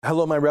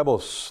Hello, my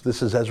rebels.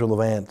 This is Ezra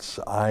Levant.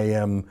 I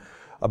am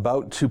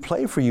about to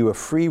play for you a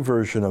free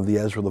version of the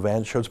Ezra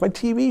Levant Show. It's my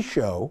TV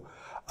show,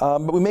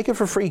 but we make it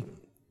for free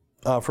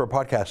for a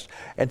podcast.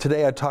 And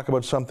today I talk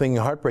about something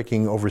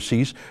heartbreaking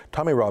overseas.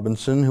 Tommy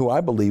Robinson, who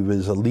I believe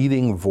is a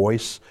leading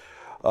voice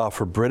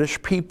for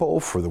British people,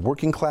 for the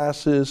working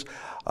classes,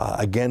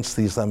 against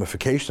the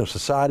Islamification of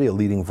society, a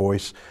leading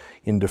voice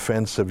in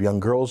defense of young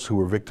girls who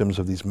were victims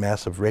of these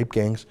massive rape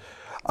gangs.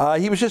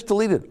 He was just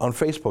deleted on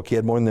Facebook. He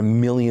had more than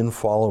 1 million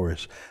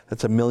followers.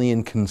 That's 1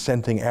 million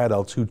consenting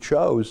adults who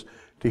chose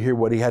to hear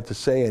what he had to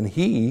say, and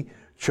he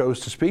chose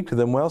to speak to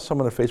them. Well,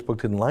 someone at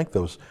Facebook didn't like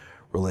those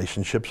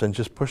relationships and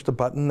just pushed a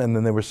button, and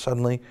then there was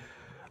suddenly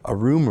a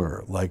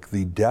rumor like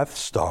the Death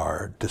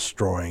Star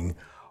destroying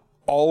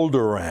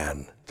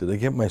Alderaan. Did I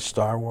get my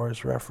Star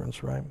Wars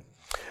reference right?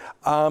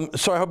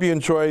 So I hope you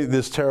enjoy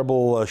this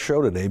terrible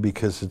show today,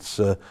 because it's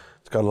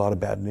got a lot of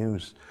bad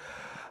news.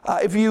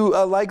 If you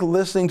like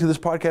listening to this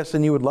podcast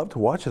and you would love to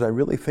watch it, I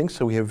really think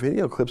so. We have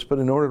video clips, but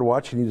in order to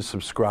watch, you need to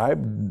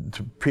subscribe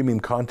to premium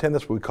content.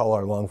 That's what we call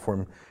our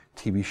long-form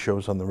TV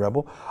shows on The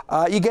Rebel.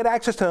 You get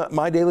access to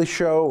My Daily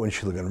Show, and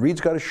Sheila Gunn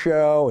Reid's got a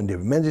show, and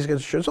David Menzies got a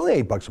show. It's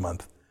only $8 a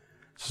month.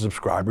 It's a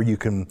subscriber. You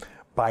can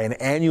buy an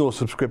annual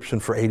subscription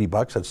for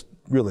 $80. That's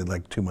really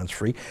like 2 months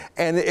free.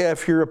 And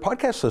if you're a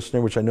podcast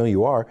listener, which I know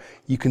you are,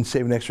 you can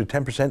save an extra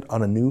 10%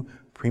 on a new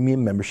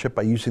premium membership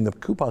by using the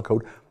coupon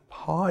code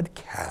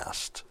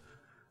podcast.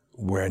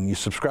 When you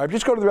subscribe,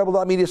 just go to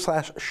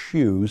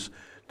therebel.media/shoes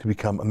to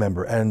become a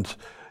member. And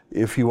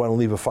if you want to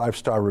leave a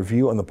 5-star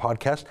review on the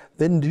podcast,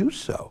 then do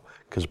so,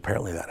 because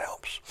apparently that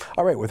helps.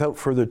 All right, without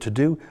further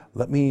ado,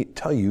 let me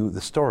tell you the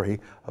story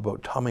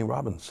about Tommy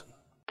Robinson.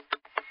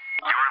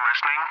 You're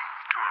listening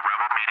to a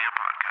Rebel Media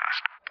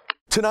podcast.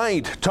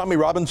 Tonight, Tommy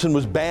Robinson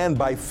was banned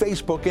by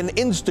Facebook and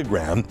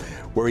Instagram,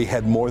 where he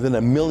had more than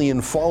 1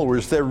 million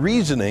followers. Their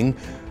reasoning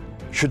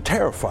should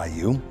terrify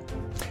you.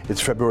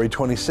 It's February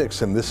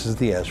 26th, and this is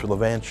the Ezra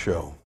Levant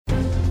Show.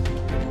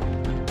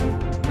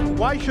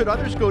 Why should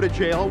others go to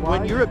jail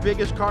when you're the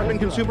biggest carbon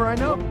consumer I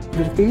know?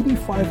 There's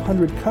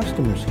 8,500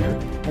 customers here,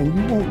 and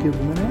you won't give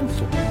them an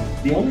answer.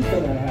 The only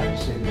thing I have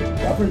to say to the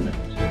government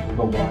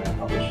about why I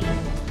publish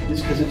it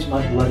is because it's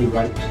my bloody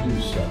right to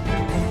do so.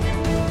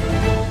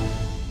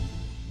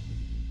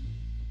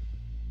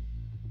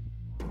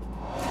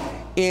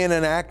 In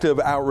an act of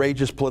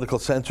outrageous political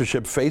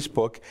censorship,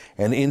 Facebook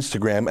and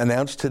Instagram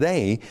announced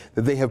today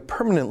that they have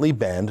permanently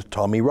banned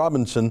Tommy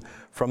Robinson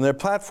from their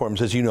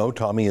platforms. As you know,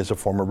 Tommy is a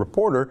former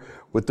reporter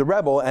with The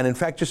Rebel, and in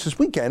fact, just this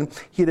weekend,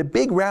 he had a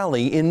big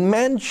rally in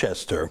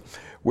Manchester,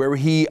 where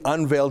he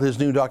unveiled his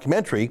new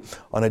documentary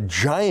on a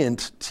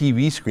giant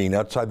TV screen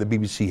outside the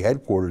BBC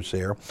headquarters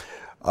there.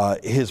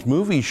 His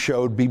movie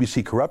showed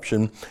BBC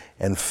corruption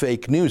and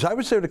fake news. I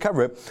was there to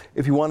cover it.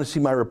 If you want to see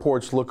my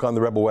reports, look on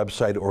the Rebel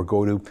website or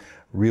go to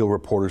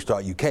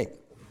realreporters.uk.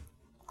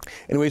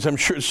 Anyways, I'm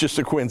sure it's just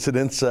a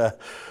coincidence.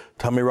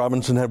 Tommy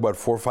Robinson had,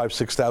 4,000, 5,000,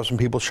 6,000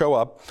 people show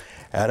up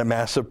at a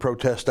massive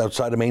protest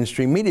outside a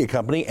mainstream media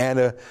company, and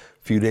a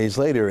few days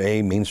later,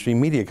 a mainstream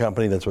media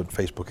company, that's what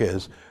Facebook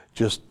is,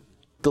 just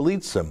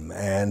deletes him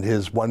and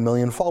his 1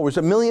 million followers.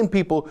 1 million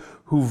people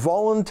who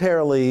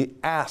voluntarily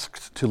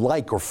asked to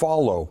like or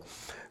follow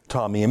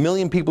Tommy. 1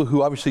 million people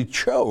who obviously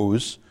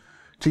chose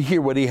to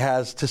hear what he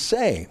has to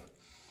say.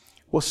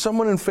 Well,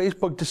 someone in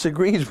Facebook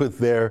disagrees with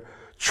their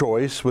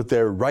choice, with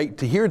their right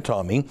to hear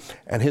Tommy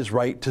and his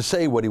right to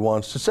say what he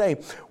wants to say.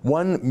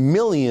 1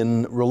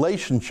 million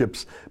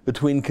relationships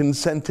between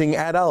consenting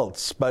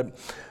adults. But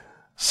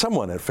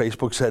someone at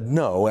Facebook said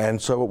no,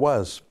 and so it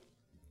was.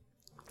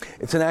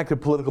 It's an act of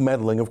political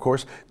meddling, of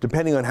course.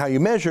 Depending on how you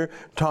measure,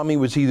 Tommy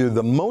was either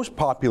the most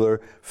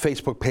popular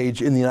Facebook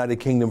page in the United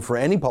Kingdom for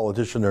any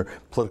politician or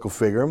political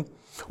figure,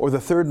 or the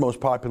third most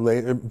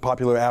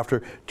popular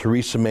after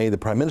Theresa May, the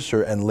Prime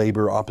Minister, and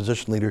Labour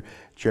opposition leader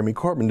Jeremy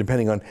Corbyn.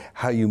 Depending on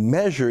how you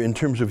measure in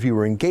terms of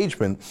viewer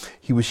engagement,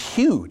 he was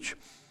huge.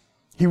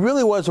 He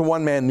really was a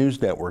one-man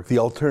news network, the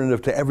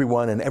alternative to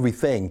everyone and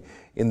everything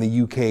in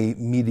the UK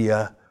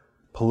media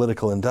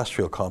political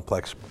industrial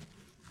complex.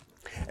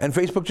 And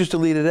Facebook just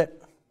deleted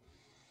it.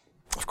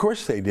 Of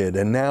course they did.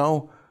 And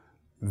now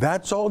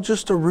that's all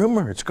just a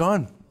rumor. It's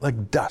gone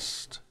like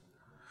dust.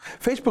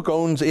 Facebook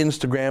owns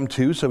Instagram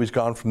too, so he's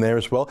gone from there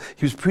as well.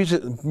 He was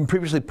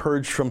previously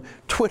purged from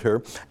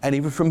Twitter and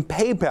even from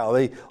PayPal.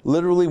 They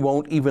literally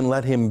won't even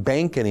let him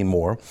bank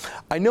anymore.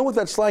 I know what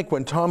that's like.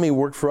 When Tommy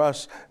worked for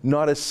us,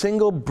 not a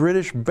single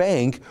British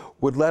bank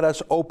would let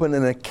us open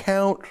an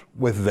account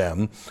with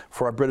them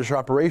for our British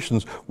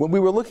operations. When we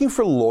were looking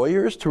for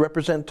lawyers to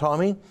represent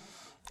Tommy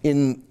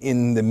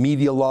in the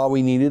media law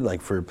we needed,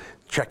 like for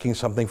checking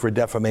something for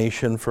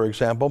defamation, for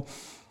example,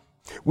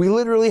 we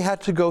literally had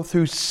to go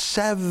through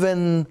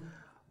 7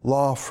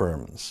 law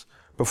firms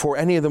before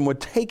any of them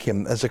would take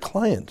him as a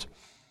client.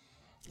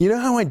 You know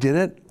how I did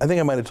it? I think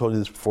I might have told you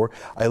this before.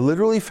 I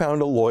literally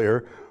found a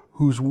lawyer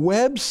whose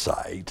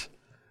website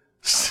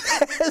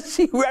says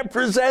he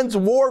represents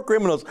war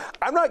criminals.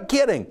 I'm not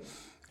kidding.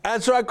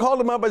 And so I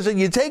called him up. I said,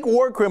 you take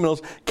war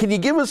criminals. Can you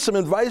give us some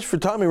advice for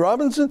Tommy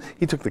Robinson?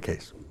 He took the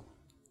case.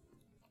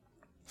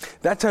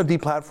 That's how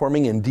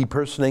deplatforming and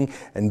depersoning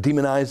and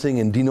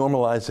demonizing and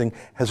denormalizing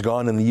has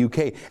gone in the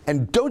UK.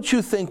 And don't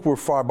you think we're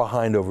far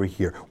behind over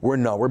here? We're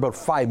not. We're about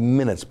 5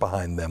 minutes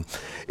behind them.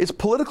 It's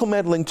political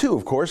meddling too,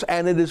 of course,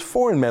 and it is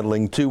foreign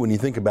meddling too when you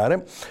think about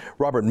it.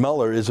 Robert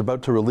Mueller is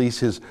about to release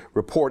his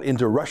report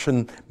into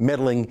Russian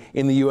meddling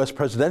in the US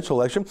presidential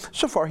election.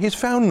 So far, he's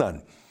found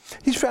none.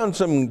 He's found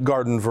some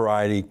garden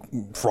variety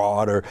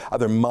fraud or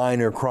other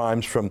minor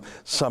crimes from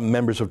some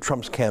members of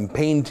Trump's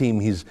campaign team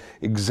he's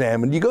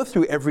examined. You go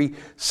through every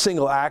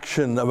single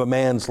action of a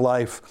man's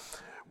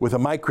life with a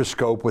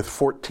microscope with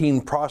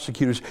 14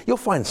 prosecutors, you'll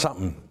find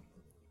something.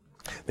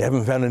 They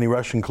haven't found any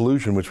Russian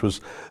collusion, which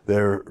was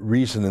their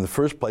reason in the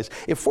first place.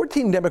 If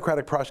 14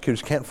 Democratic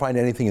prosecutors can't find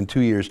anything in 2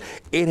 years,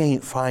 it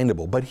ain't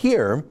findable. But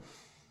here,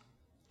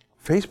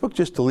 Facebook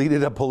just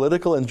deleted a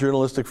political and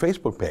journalistic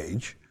Facebook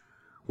page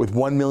with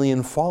 1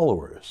 million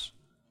followers.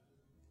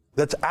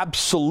 That's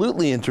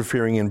absolutely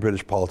interfering in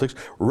British politics.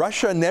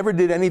 Russia never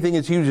did anything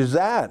as huge as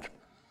that.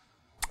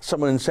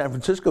 Someone in San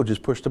Francisco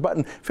just pushed a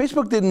button.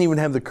 Facebook didn't even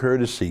have the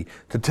courtesy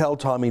to tell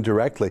Tommy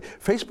directly.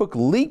 Facebook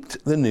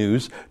leaked the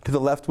news to the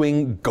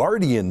left-wing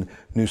Guardian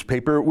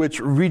newspaper, which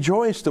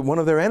rejoiced that one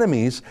of their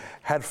enemies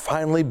had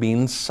finally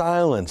been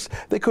silenced.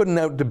 They couldn't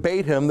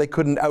out-debate him. They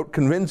couldn't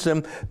out-convince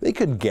him. They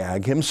could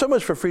gag him. So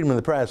much for freedom of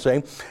the press,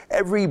 eh?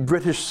 Every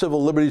British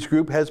civil liberties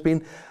group has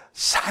been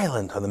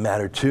silent on the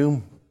matter,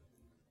 too.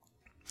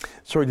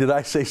 Sorry, did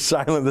I say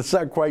silent? That's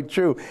not quite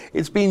true.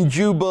 It's been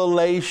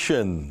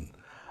jubilation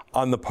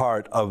on the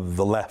part of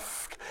the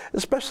left,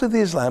 especially the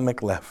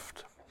Islamic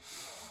left.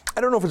 I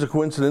don't know if it's a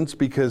coincidence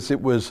because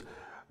it was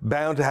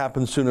bound to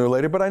happen sooner or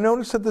later, but I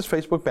noticed that this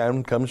Facebook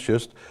ban comes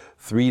just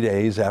 3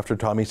 days after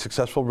Tommy's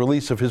successful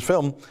release of his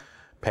film,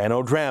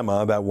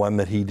 Panodrama, that one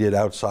that he did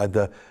outside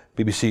the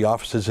BBC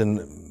offices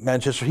in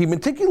Manchester. He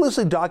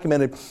meticulously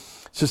documented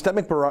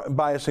systemic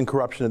bias and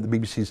corruption at the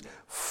BBC's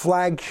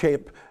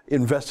flagship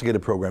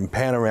investigative program,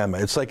 Panorama.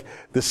 It's like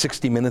the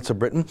 60 Minutes of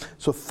Britain.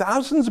 So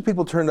thousands of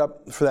people turned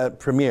up for that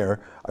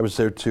premiere. I was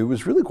there too. It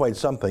was really quite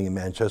something in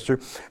Manchester.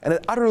 And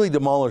it utterly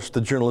demolished the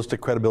journalistic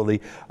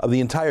credibility of the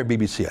entire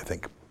BBC, I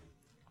think.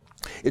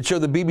 It showed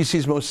the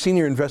BBC's most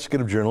senior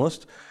investigative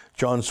journalist,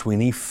 John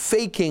Sweeney,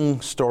 faking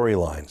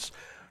storylines,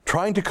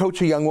 trying to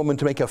coach a young woman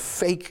to make a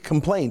fake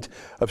complaint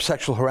of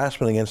sexual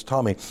harassment against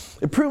Tommy.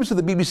 It proves that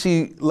the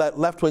BBC let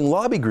left-wing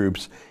lobby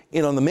groups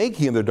in on the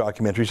making of their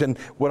documentaries. And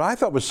what I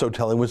thought was so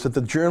telling was that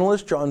the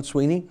journalist, John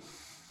Sweeney,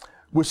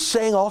 was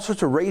saying all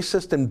sorts of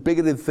racist and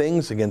bigoted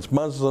things against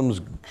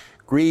Muslims,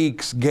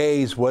 Greeks,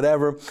 gays,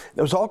 whatever.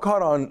 That was all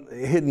caught on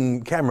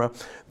hidden camera.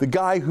 The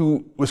guy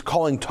who was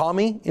calling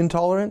Tommy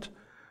intolerant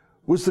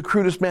was the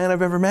crudest man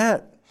I've ever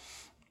met.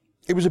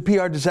 It was a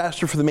PR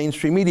disaster for the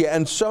mainstream media.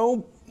 And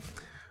so,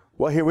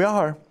 well, here we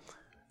are.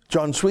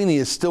 John Sweeney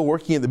is still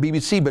working at the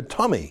BBC, but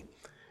Tommy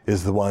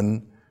is the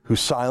one who's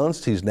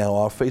silenced. He's now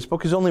off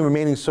Facebook. His only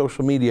remaining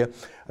social media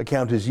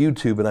account is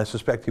YouTube, and I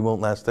suspect he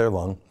won't last there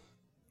long.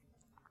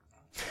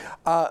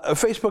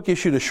 Facebook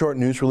issued a short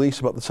news release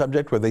about the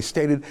subject where they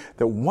stated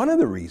that one of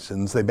the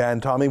reasons they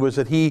banned Tommy was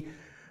that he,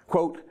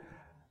 quote,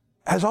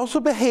 has also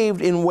behaved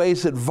in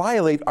ways that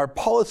violate our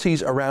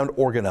policies around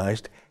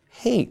organized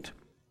hate.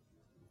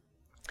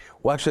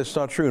 Well, actually, that's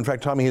not true. In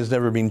fact, Tommy has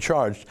never been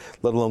charged,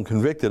 let alone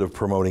convicted of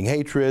promoting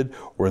hatred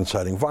or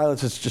inciting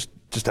violence. It's just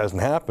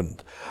hasn't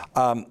happened.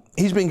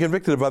 He's been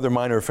convicted of other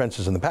minor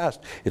offenses in the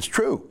past. It's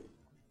true,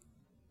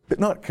 but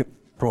not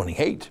promoting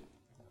hate.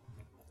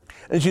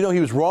 And as you know, he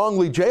was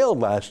wrongly jailed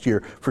last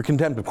year for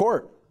contempt of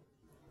court.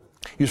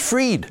 He was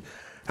freed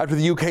after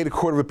the UK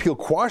Court of Appeal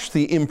quashed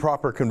the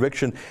improper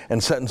conviction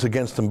and sentence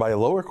against him by a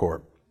lower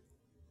court.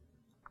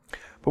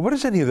 But what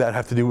does any of that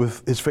have to do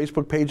with his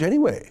Facebook page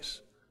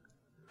anyways?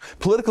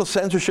 Political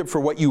censorship for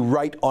what you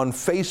write on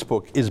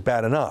Facebook is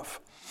bad enough.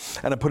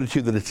 And I put it to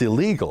you that it's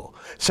illegal.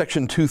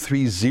 Section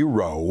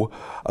 230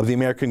 of the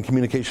American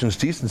Communications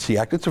Decency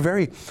Act, it's a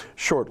very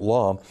short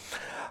law,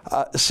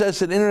 says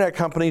that internet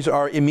companies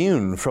are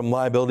immune from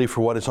liability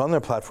for what is on their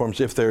platforms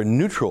if they're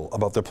neutral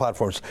about their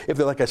platforms. If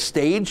they're like a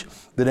stage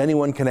that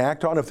anyone can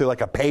act on, if they're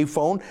like a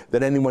payphone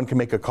that anyone can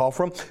make a call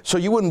from. So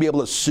you wouldn't be able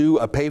to sue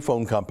a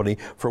payphone company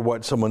for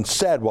what someone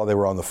said while they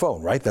were on the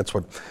phone, right? That's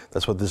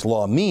what this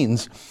law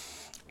means.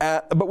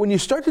 But when you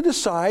start to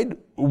decide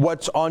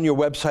what's on your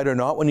website or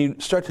not, when you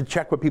start to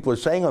check what people are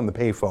saying on the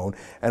payphone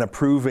and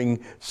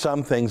approving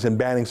some things and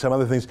banning some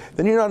other things,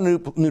 then you're not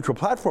a neutral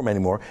platform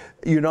anymore.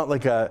 You're not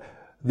like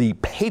the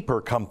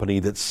paper company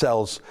that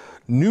sells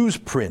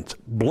newsprint,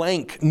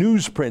 blank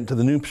newsprint to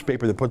the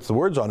newspaper that puts the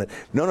words on it.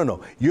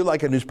 No. You're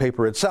like a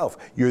newspaper itself.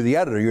 You're the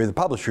editor, you're the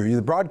publisher, you're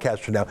the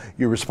broadcaster now.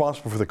 You're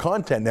responsible for the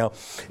content. Now,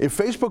 if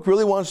Facebook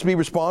really wants to be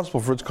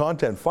responsible for its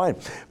content, fine.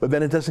 But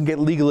then it doesn't get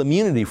legal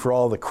immunity for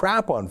all the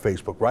crap on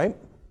Facebook, right?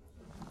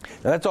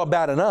 Now, that's all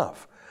bad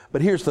enough.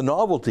 But here's the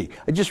novelty.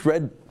 I just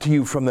read to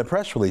you from the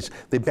press release.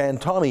 They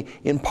banned Tommy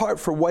in part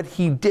for what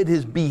he did,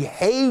 his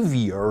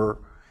behavior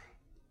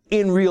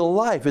in real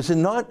life. Is it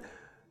not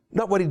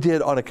Not what he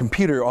did on a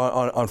computer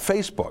on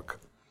Facebook,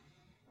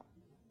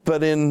 but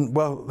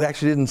they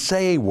actually didn't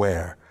say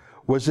where.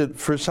 Was it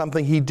for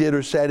something he did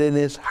or said in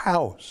his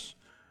house,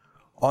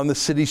 on the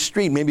city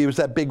street? Maybe it was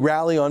that big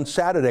rally on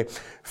Saturday.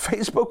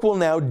 Facebook will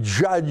now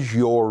judge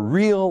your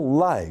real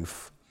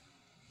life.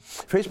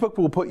 Facebook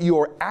will put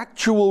your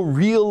actual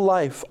real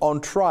life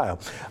on trial,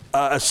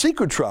 a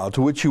secret trial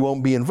to which you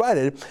won't be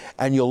invited,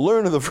 and you'll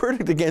learn of the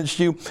verdict against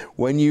you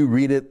when you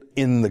read it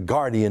in the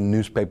Guardian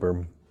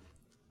newspaper.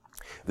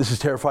 This is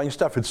terrifying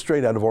stuff. It's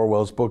straight out of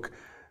Orwell's book,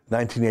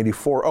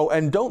 1984. Oh,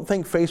 and don't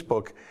think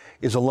Facebook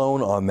is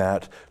alone on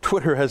that.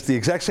 Twitter has the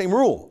exact same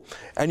rule.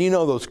 And you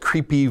know those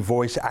creepy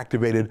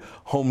voice-activated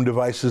home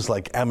devices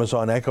like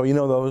Amazon Echo? You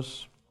know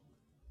those?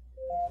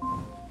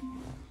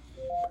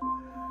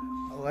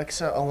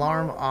 Alexa,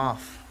 alarm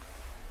off.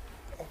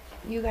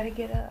 You gotta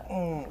get up.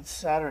 It's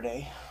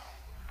Saturday.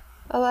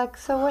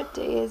 Alexa, what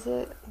day is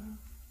it?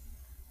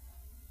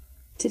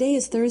 Today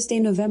is Thursday,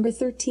 November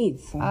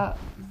 13th.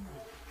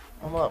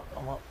 I'm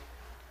up.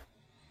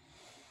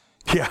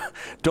 Yeah,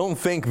 don't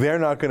think they're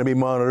not going to be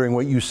monitoring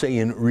what you say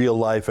in real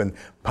life and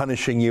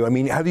punishing you. I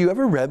mean, have you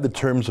ever read the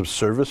terms of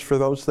service for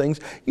those things?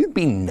 You'd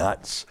be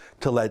nuts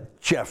to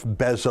let Jeff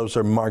Bezos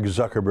or Mark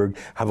Zuckerberg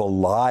have a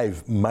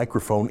live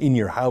microphone in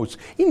your house,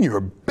 in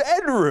your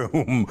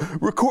bedroom,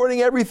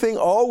 recording everything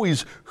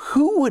always.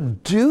 Who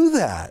would do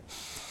that?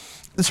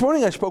 This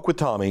morning I spoke with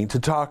Tommy to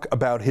talk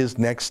about his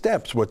next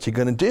steps, what's he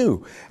going to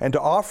do, and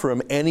to offer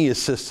him any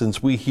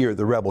assistance we here at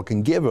The Rebel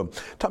can give him.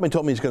 Tommy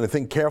told me he's going to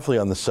think carefully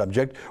on the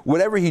subject,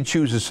 whatever he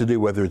chooses to do,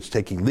 whether it's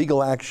taking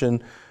legal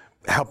action,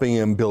 helping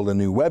him build a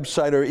new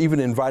website, or even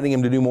inviting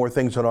him to do more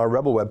things on our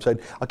Rebel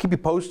website. I'll keep you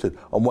posted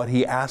on what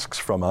he asks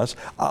from us.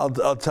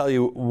 I'll tell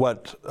you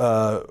what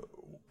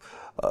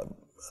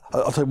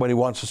he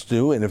wants us to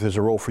do, and if there's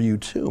a role for you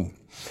too.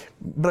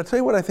 But I'll tell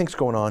you what I think's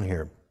going on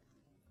here.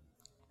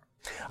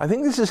 I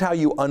think this is how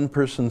you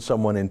unperson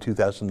someone in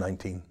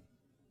 2019.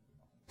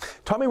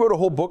 Tommy wrote a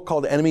whole book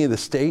called Enemy of the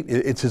State.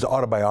 It's his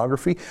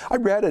autobiography. I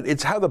read it.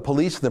 It's how the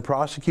police and the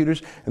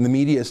prosecutors and the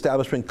media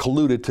establishment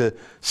colluded to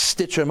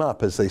stitch him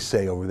up, as they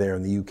say over there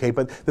in the UK.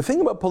 But the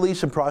thing about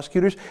police and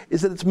prosecutors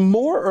is that it's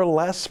more or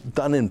less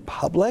done in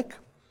public,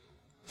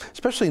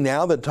 especially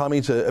now that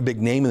Tommy's a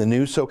big name in the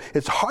news. So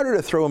it's harder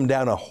to throw him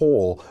down a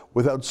hole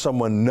without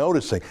someone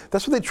noticing.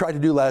 That's what they tried to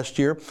do last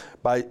year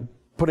by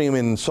putting him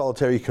in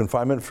solitary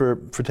confinement for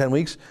 10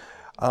 weeks.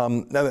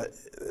 Now,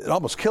 it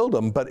almost killed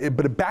him, but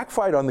it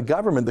backfired on the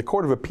government. The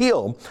Court of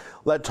Appeal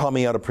let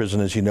Tommy out of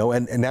prison, as you know,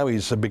 and now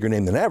he's a bigger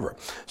name than ever.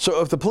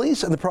 So if the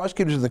police and the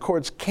prosecutors and the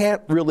courts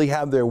can't really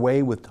have their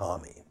way with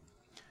Tommy,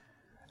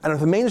 and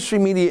if the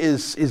mainstream media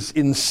is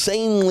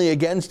insanely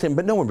against him,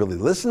 but no one really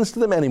listens to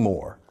them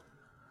anymore,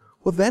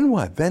 well, then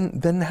what?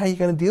 Then how are you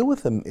going to deal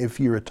with him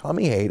if you're a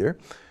Tommy hater?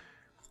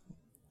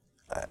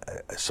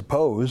 I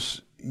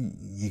suppose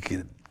you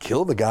could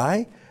kill the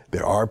guy.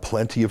 There are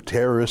plenty of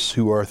terrorists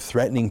who are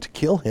threatening to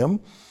kill him,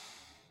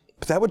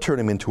 but that would turn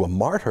him into a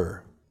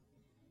martyr.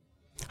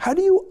 How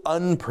do you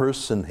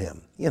unperson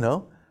him?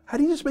 How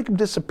do you just make him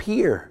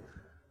disappear?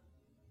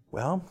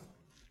 Well,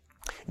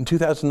 in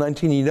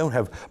 2019, you don't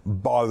have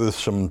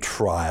bothersome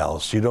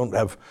trials. You don't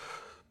have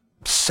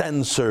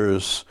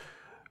censors,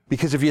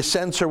 because if you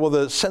censor, well,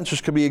 the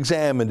censors could be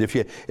examined. If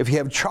you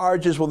have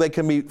charges, well, they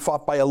can be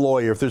fought by a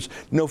lawyer. If there's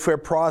no fair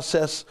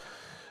process,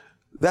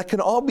 that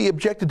can all be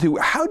objected to.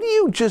 How do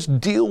you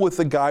just deal with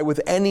the guy with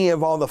any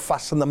of all the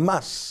fuss and the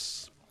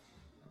muss?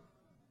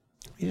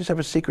 You just have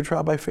a secret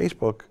trial by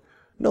Facebook.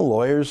 No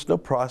lawyers, no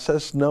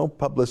process, no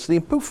publicity.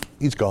 Poof,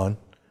 he's gone.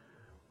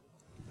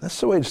 That's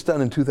the way it's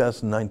done in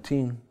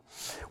 2019.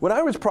 When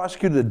I was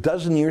prosecuted a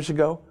dozen years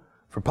ago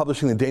for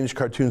publishing the Danish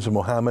cartoons of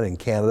Mohammed in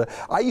Canada,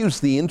 I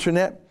used the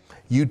internet,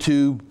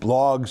 YouTube,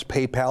 blogs,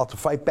 PayPal to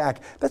fight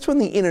back. That's when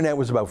the internet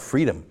was about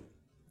freedom.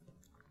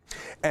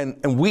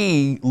 And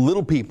we,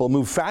 little people,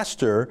 move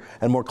faster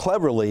and more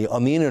cleverly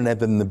on the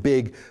internet than the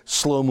big,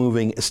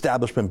 slow-moving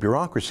establishment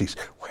bureaucracies.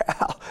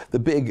 Well, the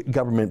big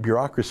government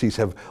bureaucracies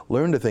have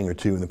learned a thing or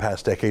two in the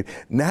past decade.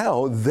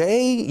 Now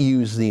they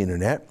use the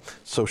internet,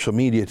 social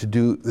media, to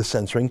do the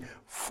censoring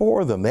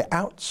for them. They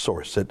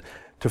outsource it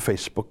to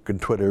Facebook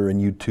and Twitter and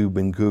YouTube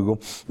and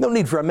Google. No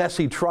need for a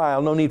messy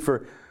trial, no need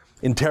for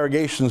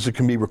interrogations that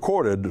can be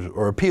recorded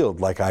or appealed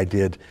like I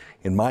did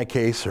in my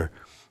case, or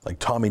like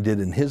Tommy did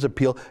in his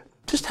appeal.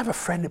 Just have a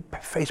friend at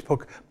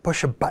Facebook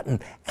push a button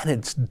and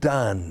it's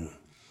done.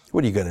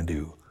 What are you going to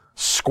do?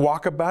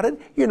 Squawk about it?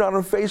 You're not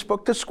on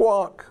Facebook to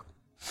squawk.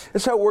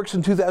 That's how it works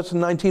in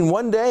 2019.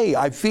 One day,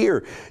 I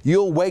fear,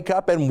 you'll wake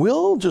up and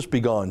we'll just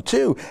be gone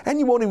too. And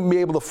you won't even be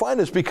able to find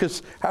us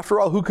because, after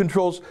all, who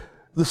controls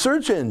the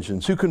search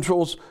engines? Who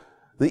controls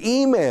the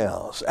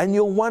emails? And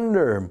you'll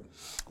wonder,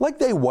 like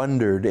they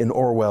wondered in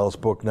Orwell's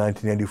book,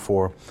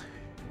 1984,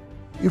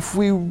 if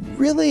we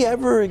really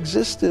ever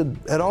existed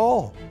at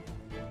all.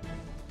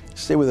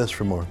 Stay with us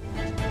for more.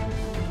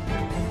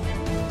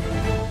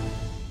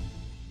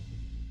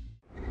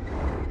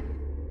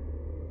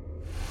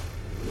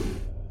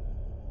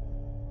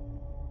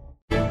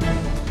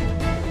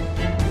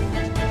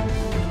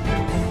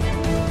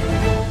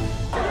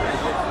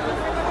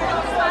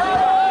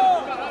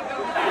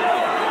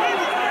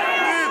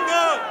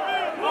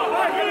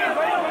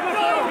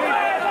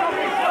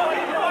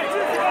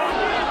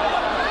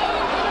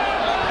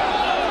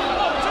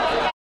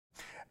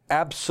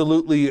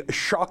 absolutely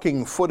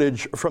shocking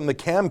footage from the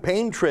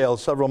campaign trail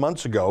several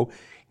months ago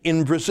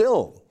in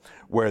Brazil,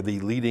 where the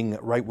leading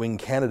right-wing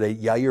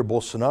candidate, Jair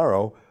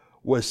Bolsonaro,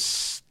 was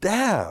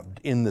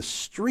stabbed in the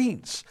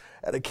streets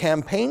at a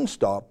campaign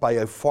stop by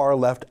a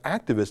far-left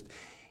activist.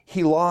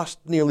 He lost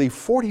nearly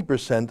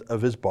 40%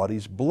 of his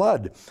body's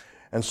blood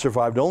and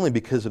survived only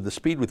because of the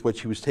speed with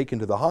which he was taken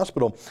to the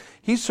hospital.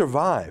 He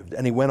survived,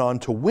 and he went on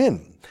to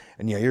win.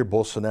 And Jair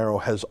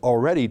Bolsonaro has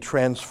already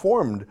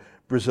transformed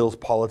Brazil's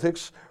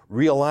politics,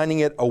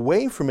 realigning it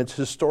away from its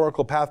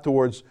historical path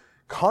towards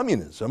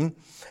communism,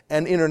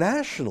 and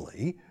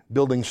internationally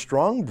building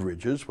strong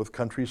bridges with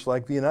countries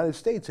like the United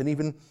States and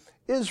even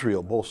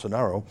Israel.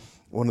 Bolsonaro,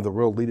 one of the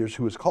world leaders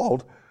who has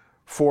called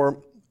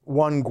for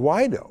Juan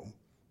Guaido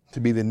to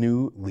be the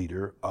new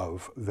leader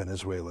of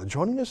Venezuela.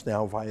 Joining us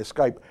now via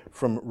Skype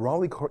from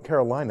Raleigh,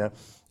 Carolina,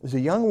 is a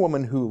young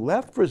woman who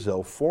left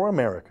Brazil for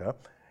America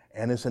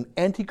and is an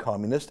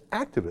anti-communist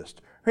activist.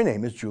 Her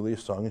name is Julia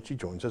Song, and she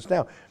joins us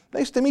now.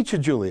 Nice to meet you,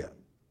 Julia.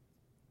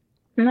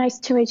 Nice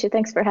to meet you.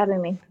 Thanks for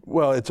having me.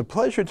 Well, it's a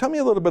pleasure. Tell me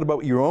a little bit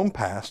about your own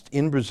past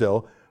in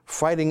Brazil,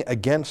 fighting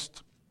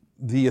against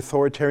the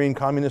authoritarian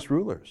communist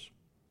rulers.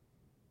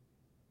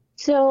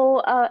 So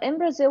in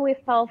Brazil, we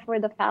fell for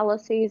the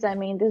fallacies. I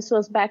mean, this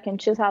was back in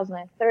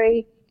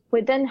 2003.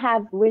 We didn't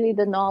have really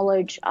the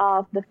knowledge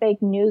of the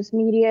fake news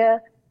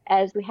media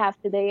as we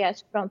have today,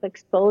 as Trump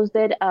exposed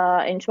it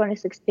in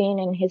 2016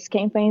 in his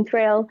campaign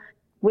trail.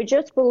 We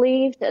just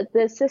believed that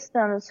the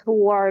systems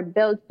who are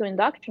built to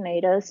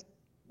indoctrinate us,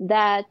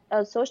 that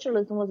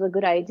socialism was a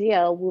good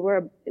idea.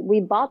 We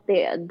bought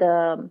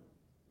the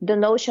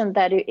notion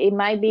that it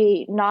might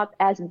be not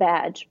as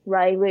bad,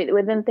 right? We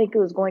didn't think it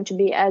was going to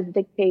be as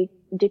we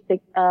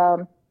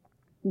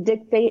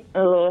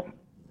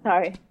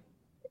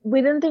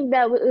didn't think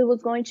that it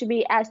was going to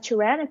be as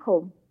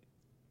tyrannical,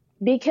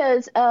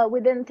 because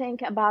we didn't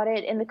think about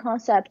it in the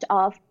concept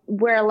of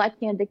we're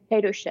electing a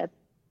dictatorship.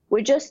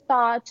 We just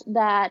thought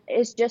that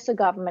it's just a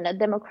government, a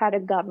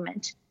democratic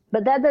government.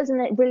 But that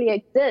doesn't really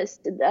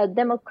exist.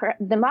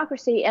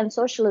 Democracy and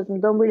socialism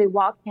don't really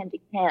walk hand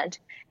in hand.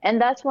 And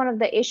that's one of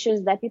the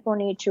issues that people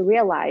need to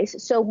realize.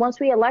 So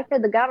once we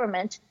elected the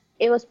government,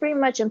 it was pretty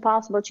much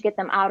impossible to get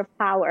them out of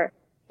power.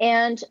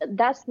 And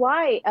that's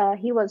why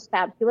he was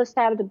stabbed. He was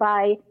stabbed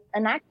by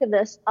an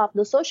activist of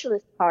the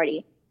Socialist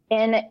Party.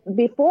 And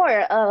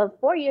before,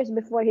 4 years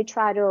before he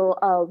tried to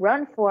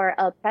run for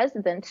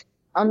president,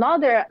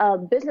 another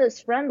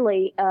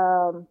business-friendly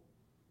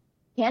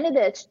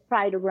candidate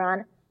tried to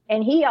run.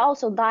 And he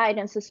also died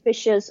in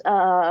suspicious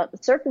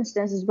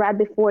circumstances right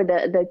before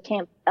the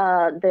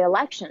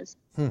elections.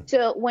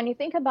 So when you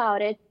think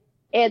about it,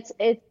 it's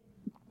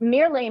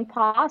merely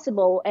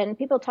impossible. And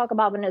people talk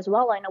about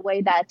Venezuela in a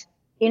way that,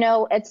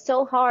 it's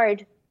so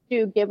hard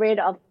to get rid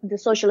of the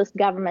socialist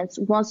governments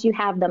once you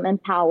have them in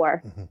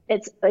power. Mm-hmm.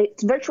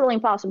 It's virtually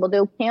impossible.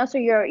 They'll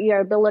cancel your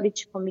ability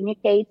to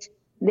communicate.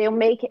 They'll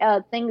make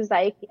things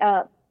like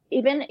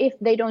even if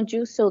they don't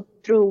do so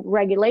through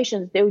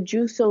regulations, they'll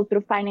do so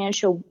through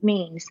financial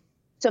means.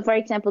 So, for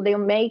example, they'll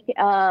make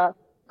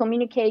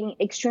communicating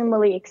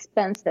extremely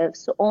expensive,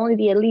 so only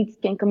the elites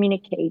can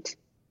communicate,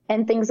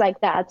 and things like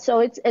that. So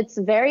it's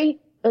very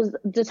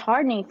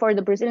disheartening for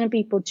the Brazilian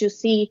people to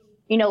see,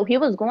 he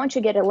was going to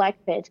get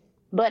elected,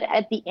 but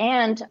at the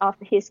end of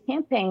his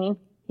campaign,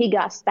 he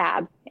got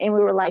stabbed. And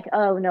we were like,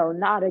 oh, no,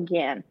 not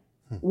again.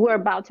 We're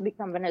about to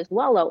become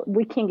Venezuela.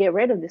 We can get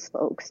rid of these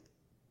folks.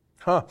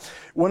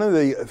 One of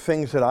the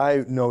things that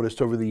I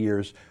noticed over the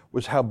years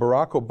was how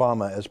Barack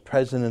Obama, as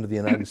president of the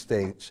United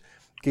States,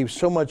 gave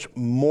so much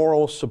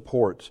moral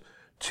support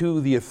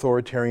to the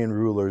authoritarian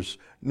rulers.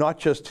 Not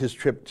just his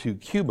trip to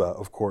Cuba,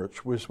 of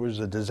course, which was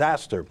a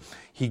disaster.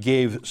 He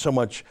gave so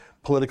much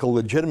political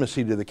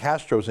legitimacy to the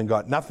Castros and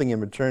got nothing in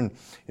return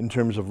in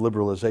terms of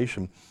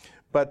liberalization.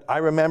 But I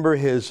remember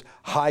his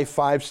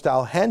high-five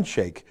style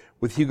handshake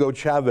with Hugo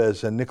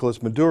Chavez and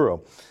Nicolas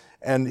Maduro,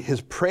 and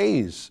his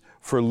praise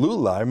for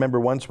Lula. I remember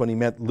once when he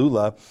met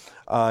Lula,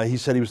 he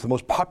said he was the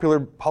most popular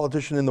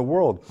politician in the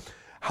world.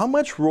 How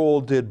much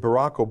role did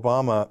Barack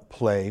Obama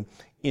play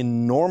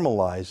in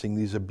normalizing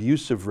these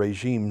abusive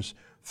regimes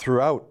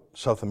throughout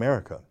South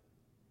America?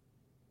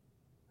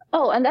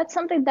 Oh, and that's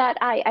something that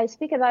I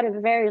speak about it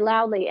very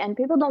loudly, and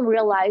people don't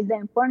realize the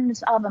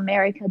importance of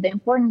America, the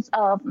importance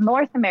of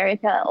North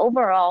America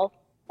overall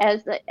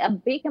as a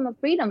beacon of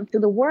freedom to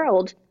the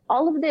world.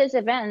 All of these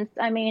events,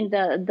 I mean,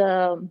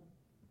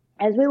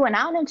 as we went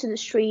out into the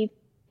street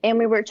and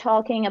we were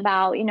talking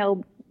about,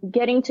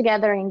 getting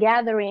together and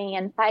gathering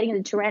and fighting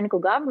the tyrannical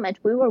government,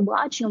 we were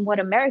watching what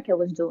America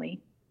was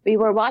doing. We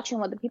were watching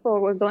what the people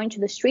were going to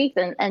the streets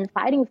and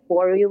fighting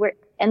for.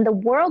 And the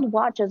world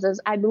watches us.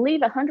 I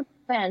believe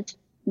 100%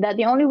 that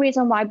the only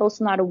reason why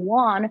Bolsonaro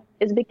won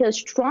is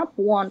because Trump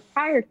won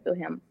prior to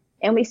him.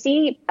 And we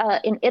see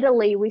in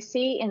Italy, we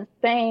see in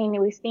Spain,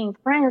 we see in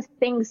France,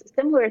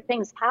 similar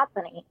things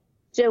happening.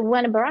 So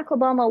when Barack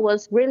Obama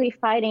was really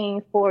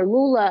fighting for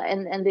Lula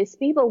and these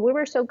people, we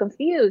were so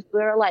confused.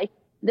 We were like,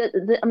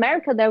 the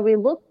America that we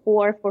look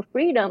for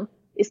freedom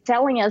is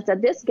telling us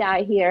that this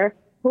guy here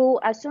who,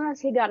 as soon as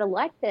he got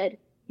elected,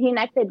 he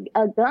enacted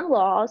gun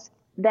laws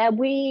that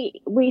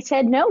we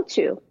said no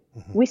to.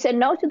 We said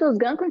no to those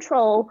gun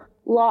control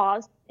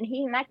laws, and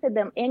he enacted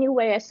them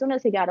anyway as soon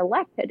as he got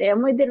elected.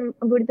 And we didn't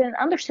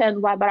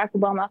understand why Barack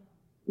Obama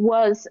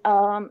was,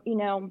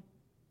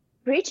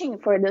 preaching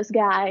for this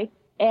guy.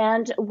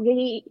 And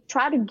we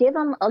tried to give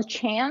him a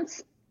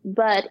chance,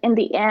 but in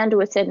the end,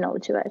 we said no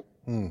to it.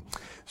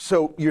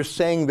 So you're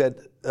saying that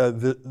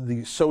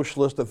the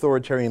socialist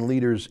authoritarian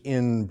leaders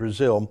in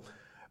Brazil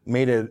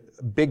made a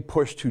big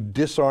push to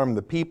disarm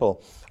the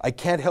people. I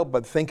can't help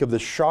but think of the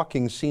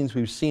shocking scenes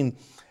we've seen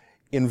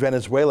in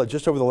Venezuela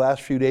just over the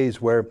last few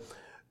days, where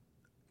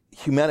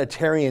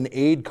humanitarian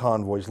aid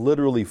convoys,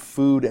 literally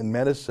food and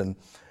medicine,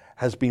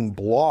 has been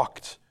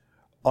blocked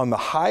on the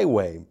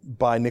highway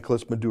by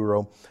Nicolas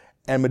Maduro,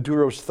 and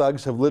Maduro's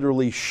thugs have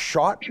literally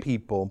shot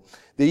people.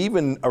 They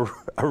even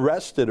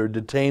arrested or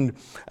detained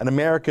an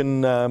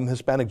American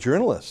Hispanic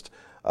journalist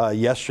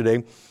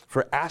yesterday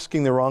for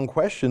asking the wrong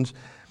questions.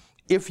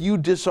 If you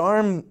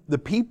disarm the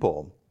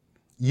people,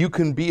 you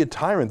can be a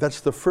tyrant.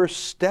 That's the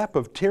first step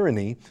of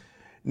tyranny.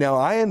 Now,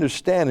 I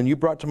understand, and you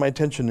brought to my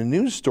attention a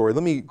news story.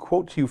 Let me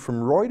quote to you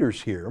from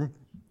Reuters here.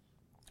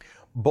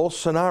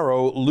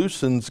 Bolsonaro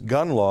loosens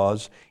gun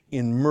laws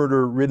in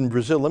murder-ridden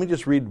Brazil. Let me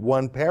just read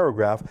one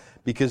paragraph,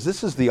 because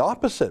this is the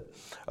opposite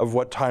of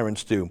what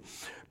tyrants do.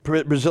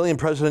 Brazilian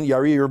President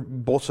Jair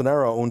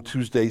Bolsonaro on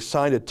Tuesday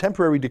signed a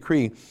temporary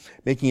decree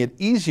making it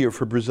easier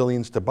for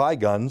Brazilians to buy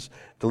guns,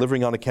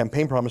 delivering on a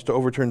campaign promise to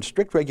overturn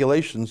strict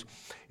regulations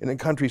in a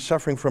country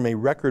suffering from a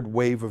record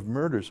wave of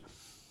murders.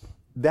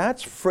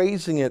 That's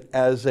phrasing it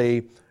as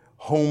a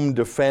home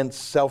defense,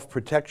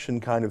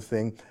 self-protection kind of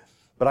thing.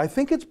 But I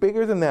think it's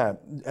bigger than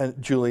that,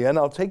 Julia, and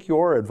I'll take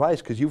your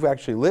advice, because you've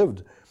actually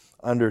lived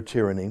under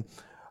tyranny,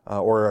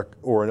 or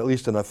at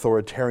least an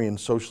authoritarian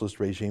socialist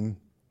regime.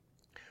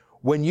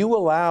 When you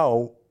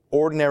allow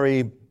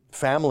ordinary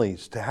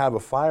families to have a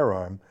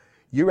firearm,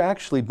 you're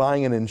actually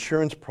buying an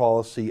insurance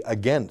policy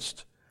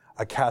against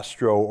a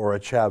Castro or a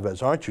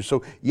Chavez, aren't you?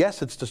 So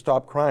yes, it's to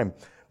stop crime.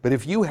 But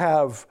if you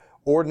have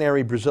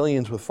ordinary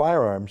Brazilians with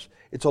firearms,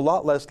 it's a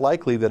lot less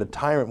likely that a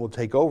tyrant will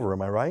take over.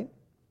 Am I right?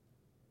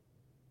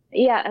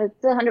 Yeah,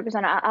 it's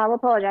 100%. I'll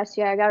apologize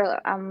to you.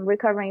 I'm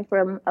recovering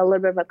from a little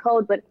bit of a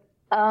cold, but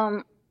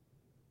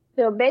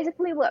so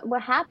basically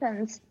what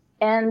happens,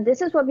 and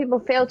this is what people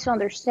fail to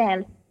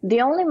understand,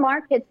 the only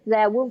markets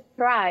that will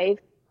thrive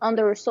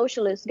under a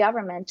socialist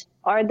government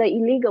are the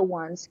illegal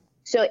ones.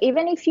 So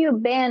even if you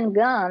ban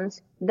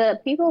guns, the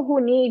people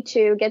who need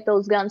to get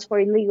those guns for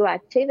illegal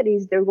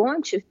activities, they're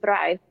going to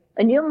thrive.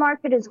 A new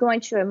market is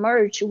going to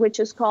emerge, which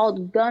is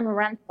called gun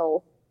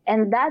rental.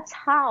 And that's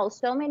how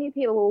so many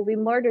people will be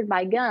murdered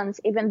by guns,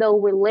 even though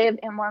we live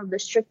in one of the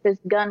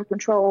strictest gun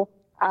control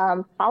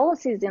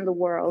policies in the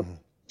world.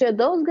 So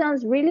those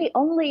guns really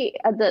only,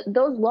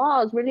 those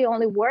laws really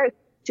only work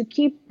to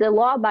keep the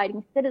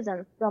law-abiding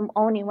citizens from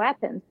owning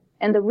weapons.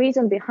 And the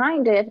reason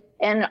behind it,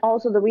 and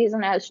also the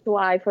reason as to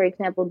why, for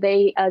example,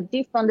 they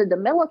defunded the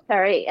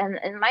military, and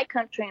in my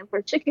country in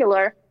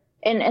particular,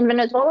 in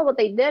Venezuela, what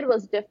they did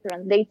was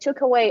different. They took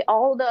away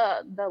all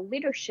the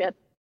leadership,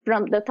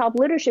 from the top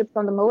leadership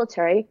from the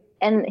military,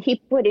 and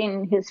he put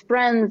in his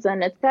friends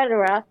and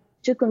etc.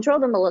 to control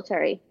the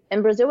military.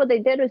 In Brazil, what they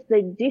did is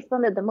they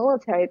defunded the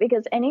military,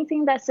 because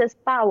anything that says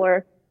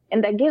power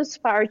and that gives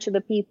power to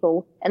the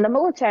people, and the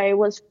military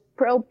was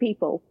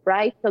pro-people,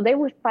 right? So they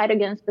would fight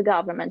against the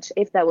government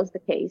if that was the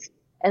case.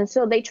 And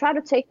so they try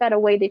to take that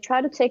away. They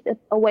try to take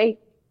away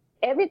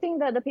everything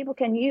that the people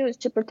can use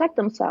to protect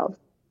themselves.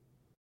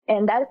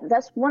 And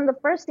that's one of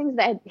the first things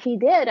that he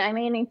did. I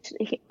mean,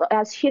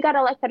 as he got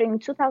elected in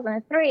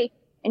 2003,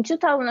 in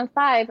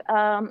 2005,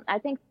 I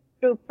think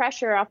through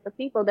pressure of the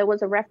people, there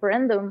was a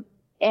referendum,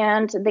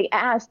 and they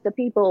asked the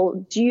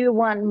people, do you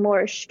want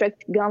more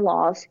strict gun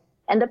laws?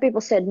 And the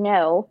people said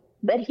no,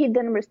 but he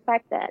didn't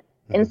respect that.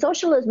 In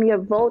socialism, your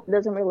vote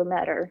doesn't really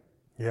matter.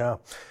 Yeah,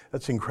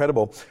 that's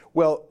incredible.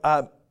 Well,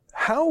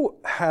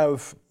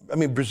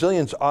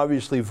 Brazilians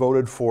obviously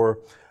voted for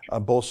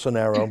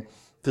Bolsonaro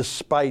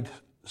despite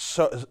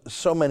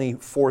so many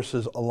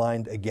forces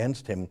aligned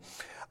against him.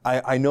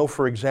 I know,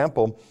 for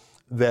example,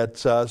 that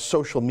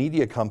social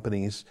media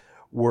companies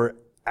were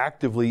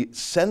actively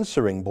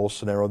censoring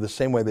Bolsonaro the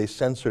same way they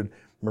censored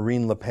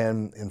Marine Le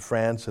Pen in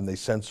France, and they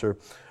censor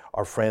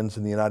our friends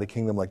in the United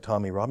Kingdom like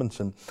Tommy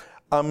Robinson.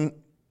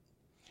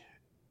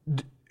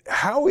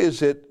 How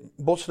is it,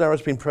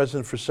 Bolsonaro's been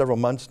president for several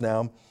months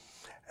now,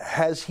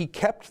 has he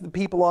kept the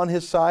people on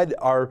his side?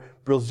 Are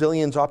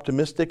Brazilians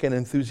optimistic and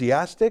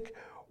enthusiastic?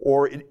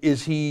 Or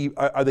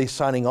are they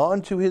signing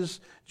on to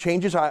his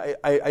changes?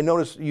 I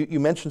noticed you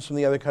mentioned some of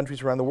the other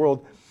countries around the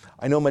world.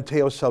 I know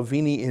Matteo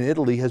Salvini in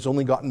Italy has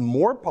only gotten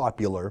more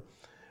popular.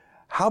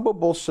 How about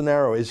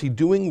Bolsonaro? Is he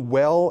doing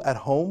well at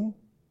home?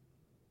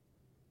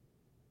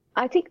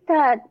 I think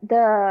that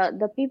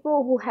the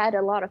people who had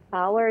a lot of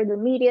power, the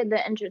media,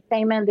 the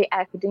entertainment, the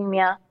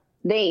academia,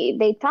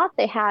 they thought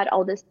they had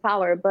all this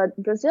power. But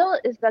Brazil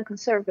is a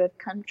conservative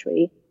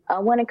country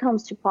when it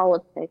comes to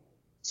politics.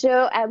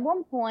 So at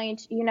one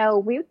point,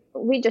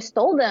 we just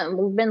told them,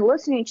 we've been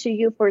listening to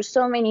you for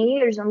so many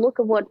years, and look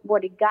at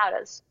what it got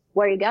us,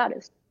 where it got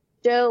us.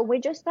 So we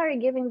just started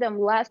giving them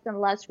less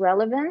and less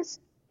relevance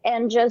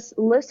and just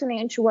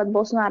listening to what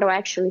Bolsonaro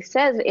actually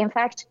says. In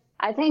fact,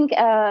 I think,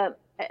 and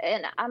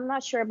I'm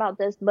not sure about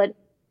this, but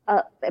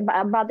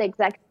about the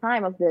exact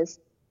time of this,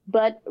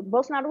 but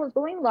Bolsonaro was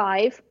going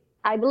live.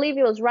 I believe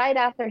it was right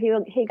after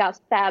he got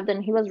stabbed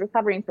and he was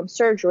recovering from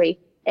surgery.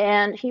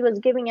 And he was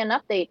giving an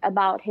update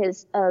about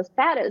his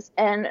status,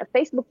 and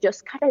Facebook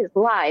just cut his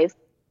live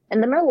in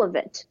the middle of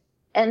it.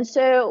 And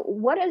so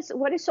what is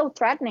so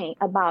threatening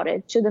about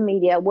it to the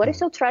media? What is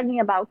so threatening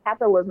about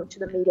capitalism to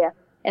the media?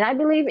 And I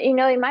believe,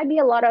 it might be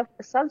a lot of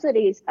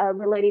subsidies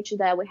related to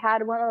that. We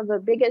had one of the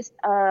biggest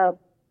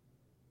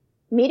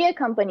media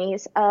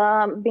companies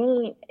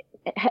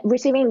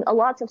receiving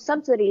lots of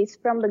subsidies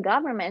from the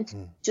government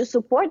to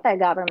support that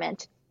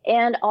government.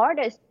 And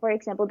artists, for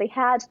example,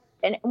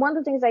 and one of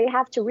the things that you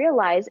have to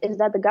realize is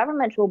that the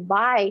government will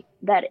buy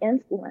that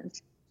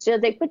influence. So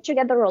they put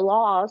together a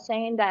law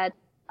saying that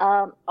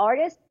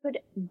artists could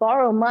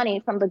borrow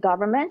money from the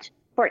government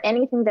for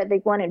anything that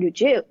they wanted to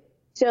do.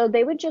 So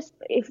they would just,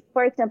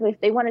 for example, if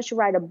they wanted to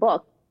write a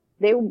book,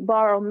 they would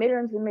borrow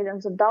millions and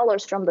millions of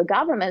dollars from the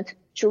government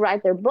to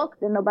write their book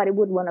that nobody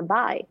would want to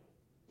buy.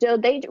 So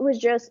they were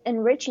just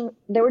enriching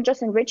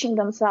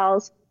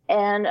themselves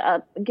and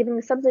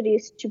giving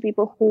subsidies to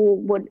people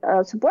who would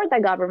support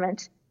that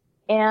government.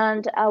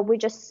 And we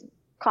just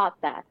caught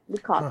that. We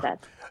caught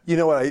that. You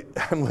know what?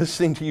 I'm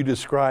listening to you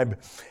describe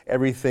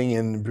everything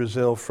in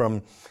Brazil,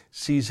 from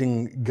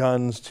seizing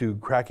guns to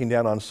cracking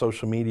down on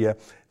social media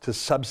to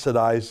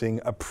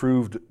subsidizing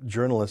approved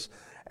journalists.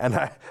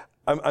 And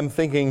I'm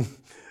thinking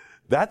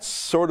that's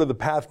sort of the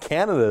path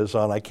Canada is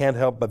on. I can't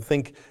help but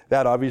think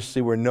that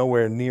obviously we're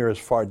nowhere near as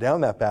far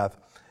down that path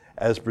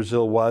as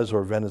Brazil was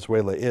or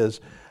Venezuela is.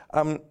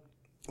 Let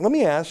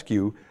me ask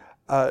you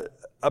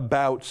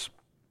about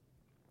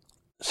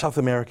South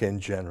America in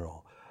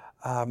general.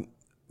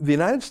 The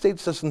United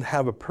States doesn't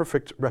have a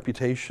perfect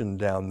reputation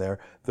down there.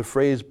 The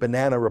phrase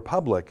banana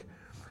republic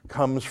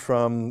comes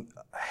from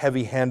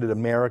heavy-handed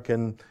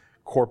American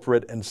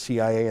corporate and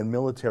CIA and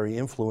military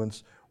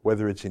influence,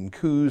 whether it's in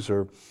coups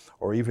or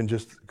even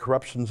just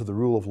corruptions of the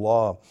rule of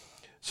law.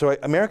 So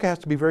America has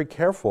to be very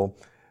careful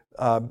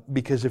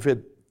because if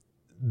it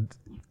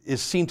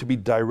is seen to be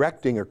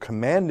directing or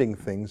commanding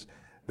things,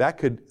 that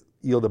could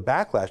yield a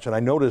backlash. And I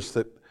noticed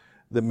that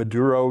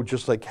Maduro,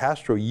 just like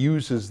Castro,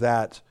 uses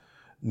that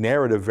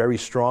narrative very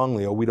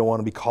strongly. Oh, we don't want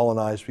to be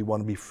colonized, we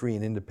want to be free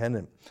and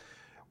independent.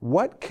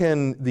 What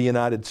can the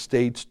United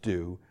States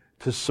do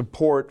to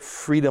support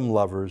freedom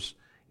lovers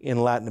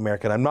in Latin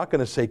America? And I'm not going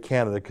to say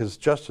Canada, because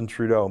Justin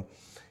Trudeau,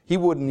 he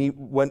wouldn't,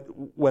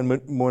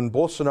 when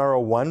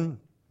Bolsonaro won,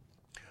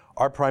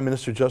 our Prime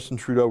Minister Justin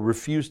Trudeau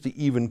refused to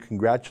even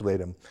congratulate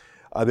him.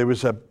 There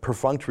was a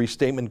perfunctory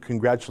statement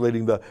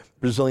congratulating the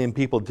Brazilian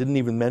people, didn't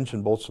even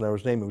mention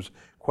Bolsonaro's name. It was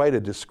quite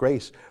a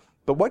disgrace.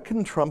 But what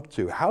can Trump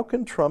do? How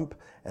can Trump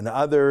and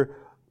other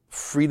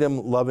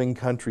freedom-loving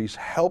countries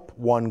help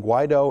Juan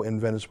Guaido in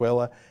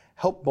Venezuela,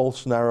 help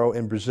Bolsonaro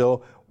in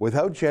Brazil,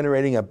 without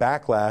generating a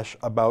backlash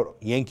about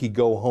Yankee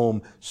go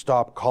home,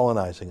 stop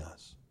colonizing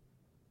us?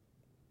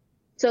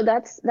 So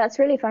that's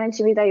really funny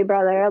to me that you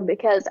brought that up,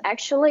 because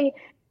actually,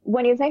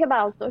 when you think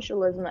about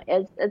socialism,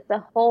 it's a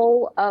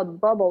whole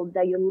bubble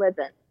that you live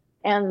in.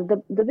 And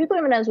the people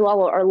in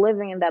Venezuela are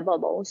living in that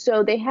bubble.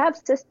 So they have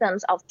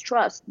systems of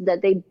trust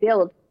that they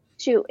build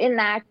to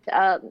enact,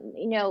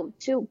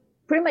 to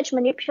pretty much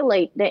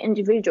manipulate the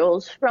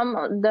individuals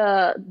from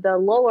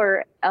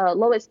the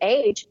lowest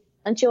age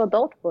until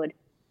adulthood.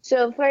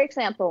 So, for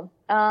example,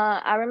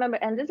 I remember,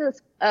 and this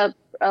is a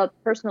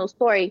personal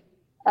story,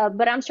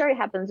 but I'm sure it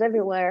happens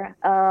everywhere.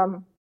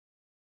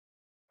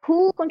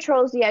 Who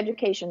controls the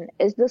education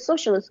is the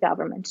socialist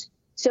government.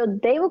 So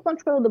they will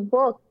control the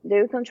book,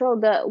 they will control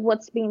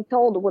what's being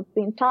told, what's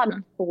being taught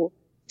in school.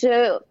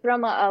 So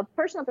from a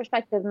personal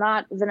perspective,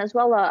 not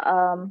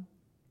Venezuela's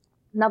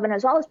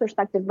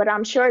perspective, but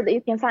I'm sure that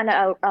you can find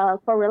a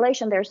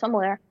correlation there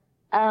somewhere.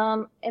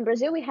 In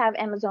Brazil, we have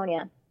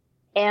Amazonia.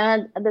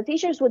 And the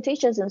teachers would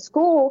teach us in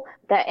school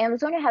that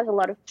Amazonia has a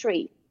lot of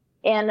trees.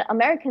 And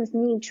Americans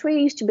need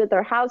trees to build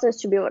their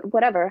houses, to build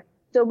whatever.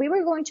 So we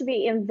were going to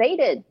be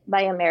invaded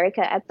by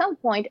America at some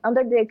point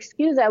under the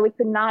excuse that we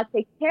could not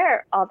take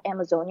care of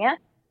Amazonia.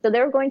 So they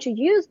were going to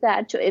use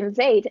that to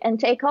invade and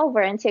take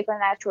over and take our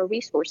natural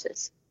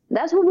resources.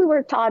 That's what we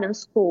were taught in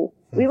school.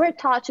 We were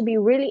taught to be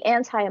really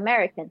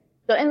anti-American.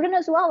 So in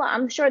Venezuela,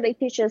 I'm sure they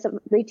teach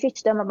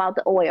them about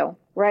the oil,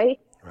 right?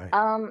 Right.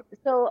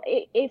 So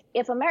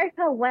if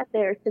America went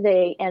there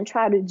today and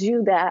tried to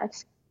do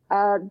that,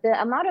 the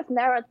amount of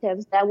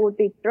narratives that would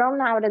be thrown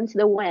out into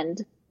the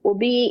wind will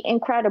be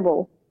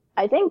incredible.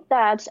 I think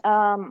that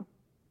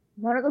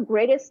one of the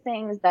greatest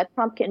things that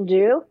Trump can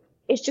do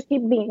is to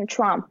keep being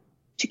Trump,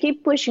 to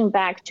keep pushing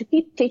back, to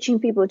keep teaching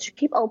people, to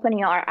keep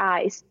opening our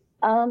eyes.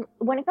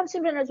 When it comes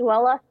to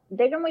Venezuela,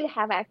 they don't really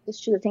have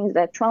access to the things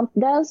that Trump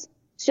does.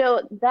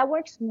 So that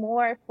works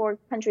more for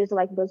countries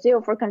like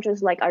Brazil, for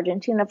countries like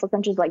Argentina, for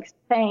countries like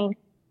Spain.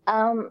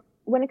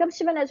 When it comes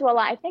to Venezuela,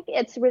 I think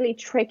it's really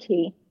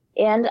tricky.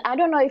 And I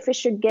don't know if we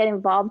should get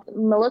involved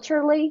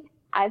militarily.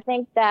 I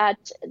think that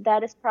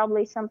is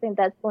probably something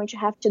that's going to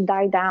have to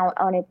die down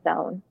on its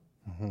own.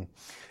 Mm-hmm.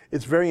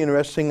 It's very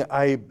interesting.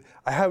 I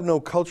have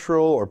no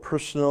cultural or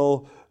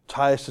personal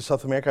ties to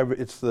South America.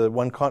 It's the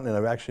one continent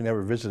I've actually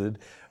never visited.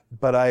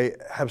 But I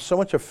have so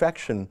much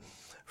affection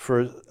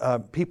for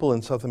people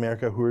in South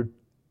America who are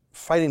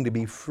fighting to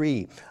be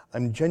free.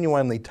 I'm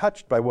genuinely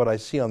touched by what I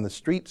see on the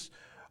streets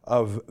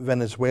of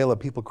Venezuela,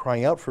 people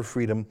crying out for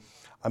freedom.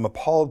 I'm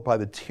appalled by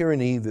the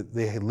tyranny that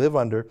they live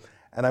under.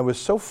 And I was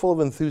so full of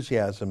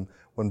enthusiasm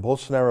when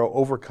Bolsonaro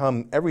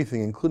overcome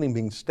everything, including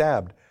being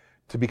stabbed,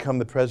 to become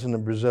the president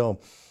of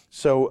Brazil.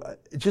 So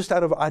just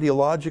out of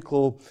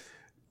ideological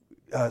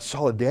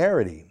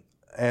solidarity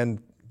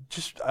and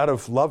just out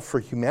of love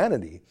for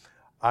humanity,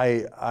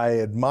 I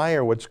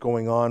admire what's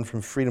going on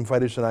from freedom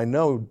fighters. And I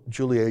know,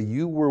 Julia,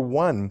 you were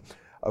one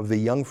of the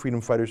young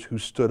freedom fighters who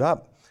stood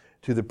up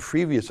to the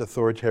previous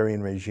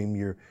authoritarian regime.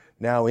 You're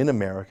now in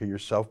America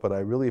yourself, but I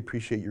really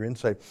appreciate your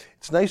insight.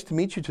 It's nice to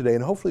meet you today,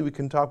 and hopefully we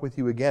can talk with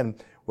you again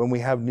when we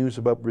have news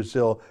about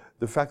Brazil.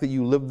 The fact that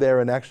you lived there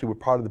and actually were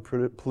part of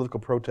the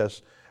political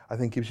protests, I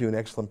think gives you an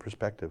excellent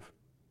perspective.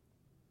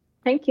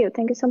 Thank you.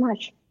 Thank you so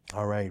much.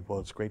 All right. Well,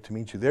 it's great to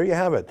meet you. There you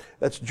have it.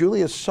 That's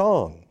Julia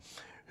Song,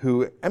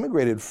 who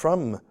emigrated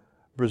from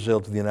Brazil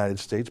to the United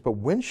States, but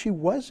when she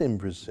was in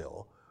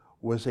Brazil,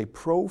 was a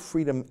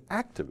pro-freedom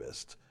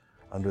activist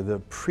under the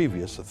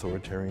previous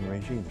authoritarian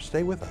regime.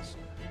 Stay with us.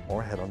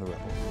 More ahead on The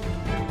Rebel.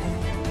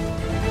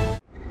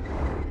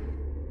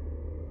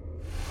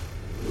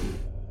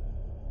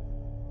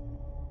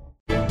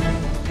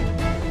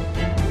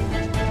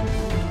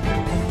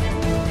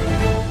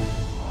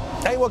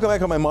 Hey, welcome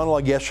back on my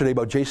monologue yesterday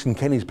about Jason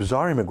Kenney's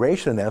bizarre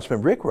immigration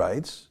announcement. Rick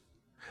writes,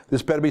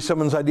 this better be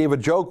someone's idea of a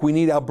joke. We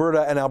need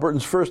Alberta and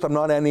Albertans first. I'm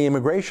not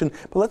anti-immigration,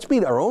 but let's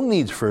meet our own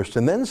needs first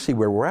and then see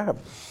where we're at.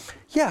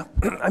 Yeah,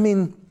 I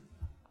mean,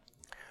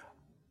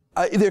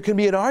 there can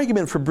be an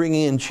argument for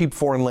bringing in cheap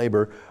foreign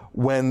labor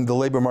when the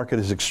labor market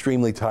is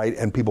extremely tight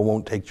and people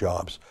won't take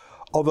jobs.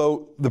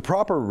 Although the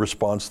proper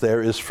response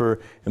there is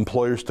for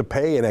employers to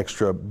pay an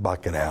extra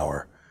 $1 an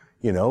hour.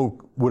 You know,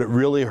 would it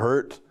really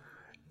hurt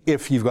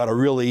if you've got a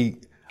really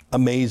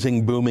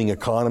amazing, booming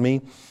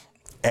economy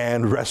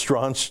and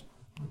restaurants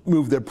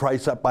move their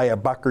price up by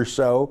 $1 or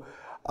so?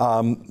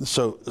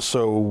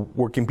 So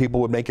working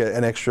people would make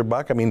an extra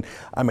 $1. I mean,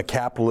 I'm a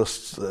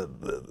capitalist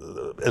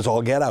as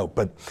all get out,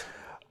 but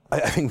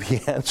I think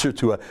the answer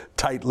to a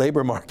tight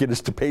labor market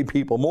is to pay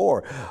people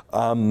more,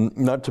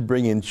 not to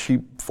bring in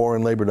cheap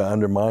foreign labor to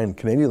undermine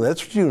Canadian.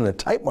 That's what you do in a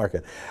tight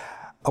market.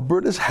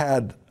 Alberta's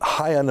had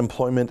high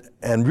unemployment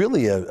and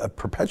really a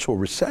perpetual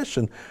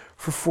recession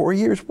for 4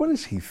 years. What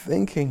is he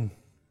thinking?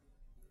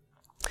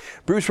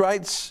 Bruce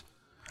writes,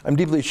 I'm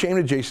deeply ashamed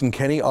of Jason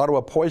Kenney. Ottawa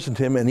poisoned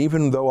him, and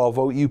even though I'll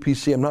vote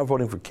UPC, I'm not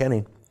voting for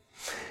Kenney.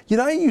 You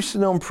know, I used to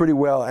know him pretty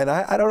well, and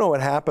I don't know what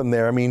happened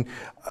there. I mean,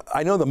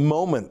 I know the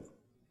moment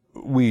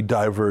we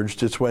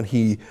diverged, it's when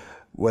he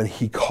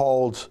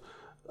called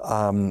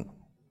the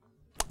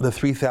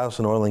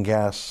 3,000 oil and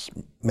gas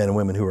men and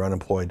women who are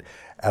unemployed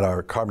at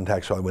our carbon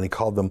tax rally, when he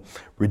called them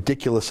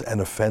ridiculous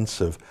and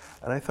offensive.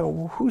 And I thought,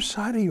 well, whose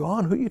side are you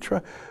on? Who are you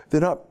trying?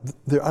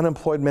 They're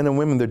unemployed men and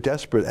women, they're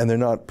desperate, and they're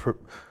not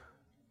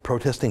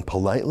protesting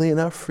politely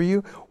enough for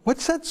you?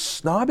 What's that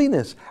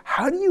snobbiness?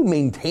 How do you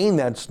maintain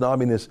that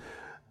snobbiness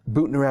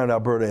booting around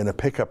Alberta in a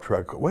pickup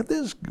truck?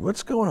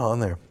 What's going on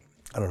there?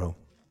 I don't know.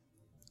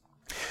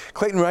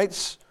 Clayton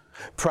writes,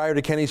 prior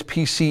to Kenney's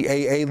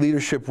PCAA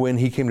leadership win,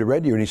 he came to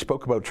Red Deer and he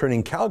spoke about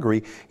turning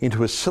Calgary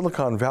into a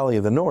Silicon Valley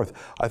of the North.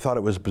 I thought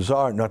it was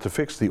bizarre not to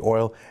fix the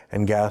oil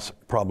and gas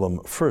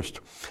problem first.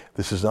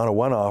 This is not a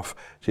one-off.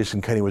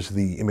 Jason Kenney was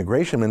the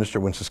immigration minister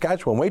when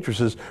Saskatchewan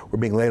waitresses were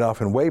being laid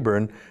off in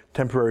Weyburn.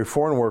 Temporary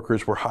foreign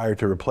workers were hired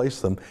to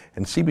replace them.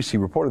 And CBC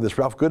reported this.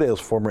 Ralph Goodale's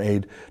former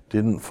aide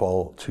didn't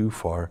fall too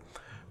far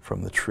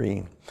from the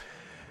tree.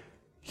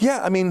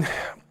 Yeah, I mean,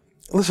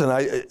 listen,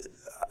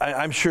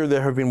 I'm sure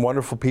there have been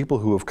wonderful people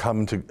who have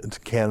come to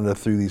Canada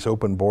through these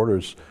open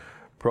borders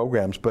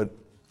programs, but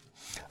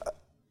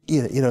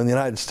you know, in the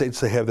United States,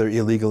 they have their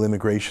illegal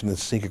immigration that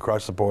sneak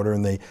across the border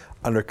and they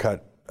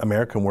undercut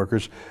American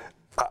workers.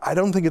 I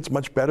don't think it's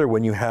much better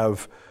when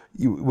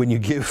when you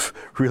give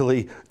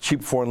really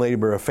cheap foreign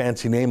labor a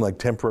fancy name like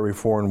temporary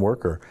foreign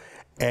worker,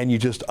 and you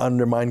just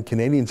undermine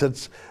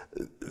Canadians.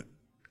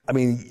 I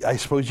mean, I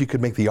suppose you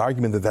could make the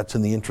argument that that's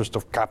in the interest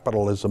of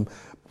capitalism,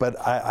 but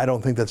I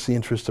don't think that's the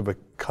interest of a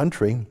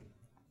country.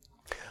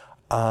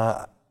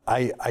 I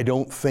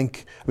don't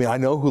think, I mean, I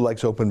know who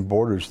likes open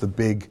borders, the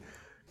big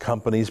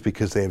companies,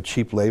 because they have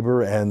cheap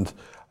labor and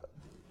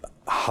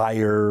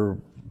higher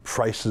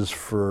prices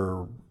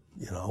for,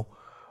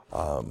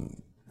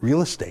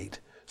 real estate.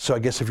 So I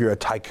guess if you're a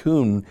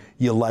tycoon,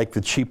 you like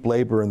the cheap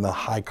labor and the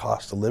high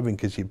cost of living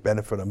because you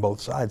benefit on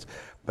both sides.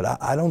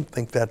 But I don't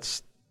think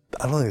that's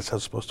how it's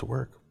supposed to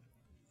work.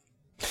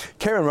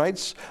 Karen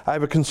writes, I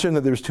have a concern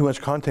that there's too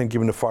much content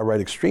given to far-right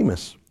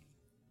extremists.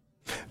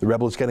 The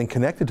Rebel is getting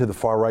connected to the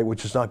far right,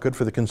 which is not good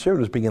for the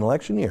Conservatives being an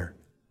election year.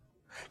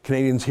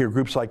 Canadians hear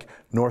groups like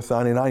North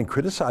 99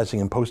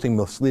 criticizing and posting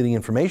misleading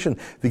information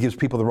that gives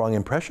people the wrong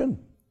impression.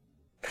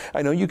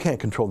 I know you can't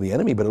control the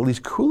enemy, but at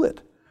least cool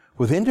it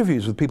with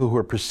interviews with people who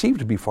are perceived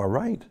to be far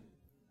right.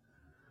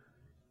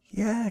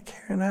 Yeah,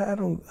 Karen, I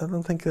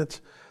don't think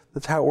that's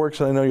how it works.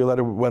 And I know your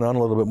letter went on a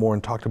little bit more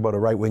and talked about a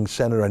right-wing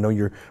senator. I know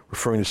you're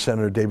referring to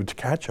Senator David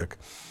Tkachuk,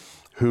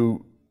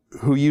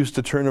 who used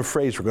the turn of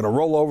phrase, we're going to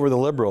roll over the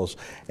Liberals.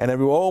 And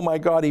everyone, oh my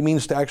God, he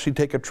means to actually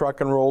take a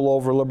truck and roll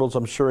over Liberals.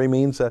 I'm sure he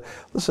means that.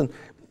 Listen,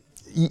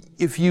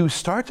 if you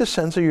start to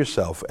censor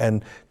yourself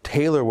and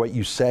tailor what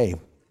you say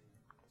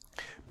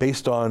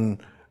based on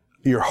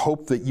your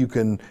hope that you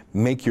can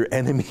make your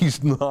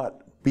enemies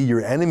not be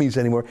your enemies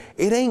anymore,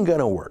 it ain't going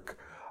to work.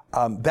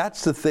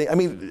 That's the thing. I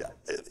mean,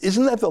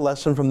 isn't that the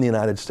lesson from the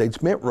United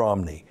States? Mitt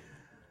Romney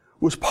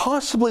was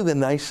possibly the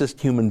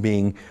nicest human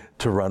being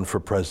to run for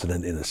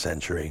president in a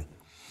century.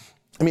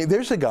 I mean,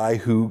 there's a guy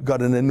who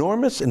got an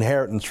enormous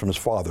inheritance from his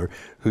father,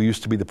 who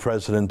used to be the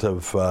president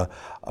of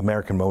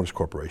American Motors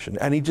Corporation.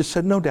 And he just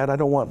said, no, Dad, I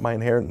don't want my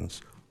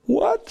inheritance.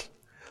 What?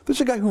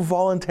 There's a guy who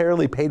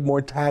voluntarily paid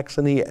more tax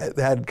than he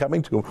had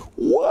coming to him.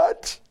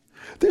 What?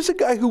 There's a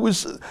guy who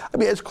was, I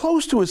mean, as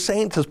close to a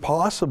saint as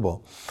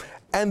possible.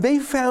 And they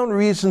found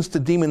reasons to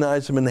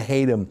demonize him and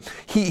hate him.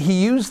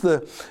 He used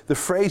the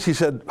phrase, he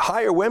said,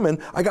 hire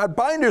women. I got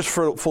binders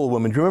full of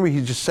women. Do you remember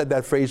he just said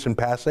that phrase in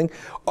passing?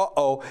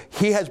 Uh-oh,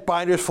 he has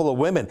binders full of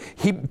women.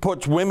 He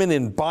puts women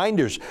in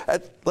binders.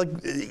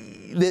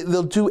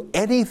 They'll do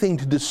anything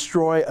to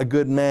destroy a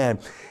good man.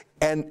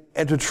 And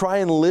to try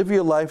and live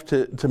your life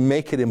to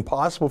make it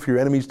impossible for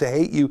your enemies to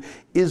hate you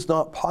is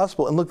not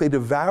possible. And look, they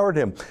devoured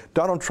him.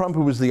 Donald Trump,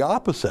 who was the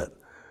opposite,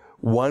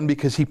 won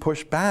because he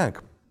pushed back.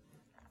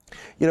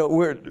 You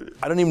know,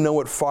 I don't even know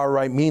what far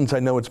right means. I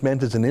know it's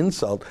meant as an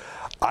insult.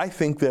 I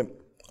think that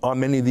on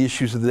many of the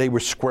issues of the day, we're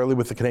squarely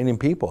with the Canadian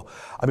people.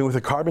 I mean, with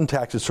the carbon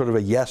tax, it's sort of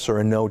a yes or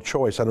a no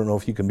choice. I don't know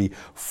if you can be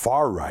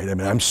far right. I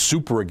mean, I'm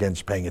super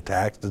against paying a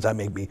tax. Does that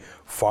make me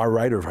far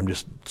right, or if I'm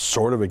just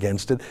sort of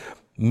against it?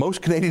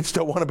 Most Canadians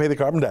don't want to pay the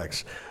carbon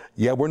tax.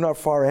 Yeah, we're not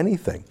far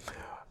anything.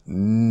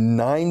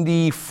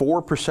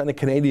 94% of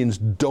Canadians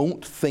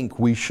don't think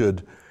we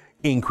should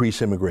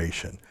increase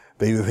immigration.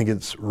 They either think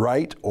it's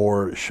right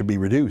or should be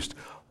reduced.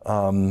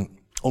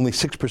 Only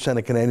 6%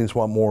 of Canadians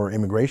want more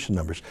immigration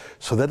numbers.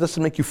 So that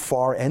doesn't make you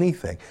far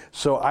anything.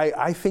 So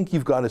I think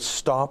you've got to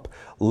stop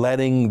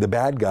letting the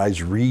bad guys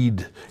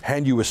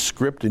hand you a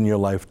script in your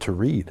life to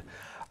read.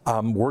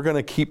 We're going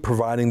to keep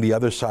providing the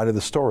other side of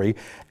the story.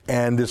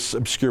 And this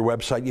obscure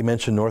website you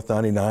mentioned, North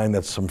 99,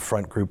 that's some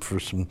front group for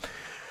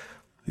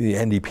the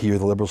NDP or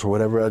the Liberals or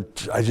whatever,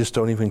 I just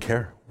don't even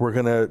care. We're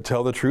going to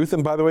tell the truth.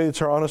 And by the way,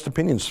 it's our honest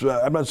opinions.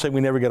 I'm not saying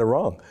we never get it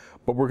wrong,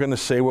 but we're going to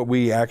say what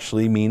we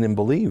actually mean and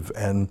believe.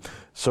 And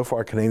so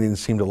far, Canadians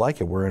seem to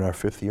like it. We're in our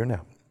 5th year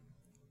now.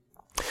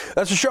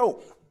 That's the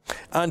show.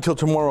 Until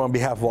tomorrow, on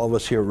behalf of all of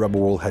us here at Rebel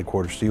World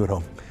Headquarters, to you at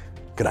home,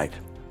 good night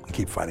and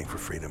keep fighting for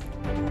freedom.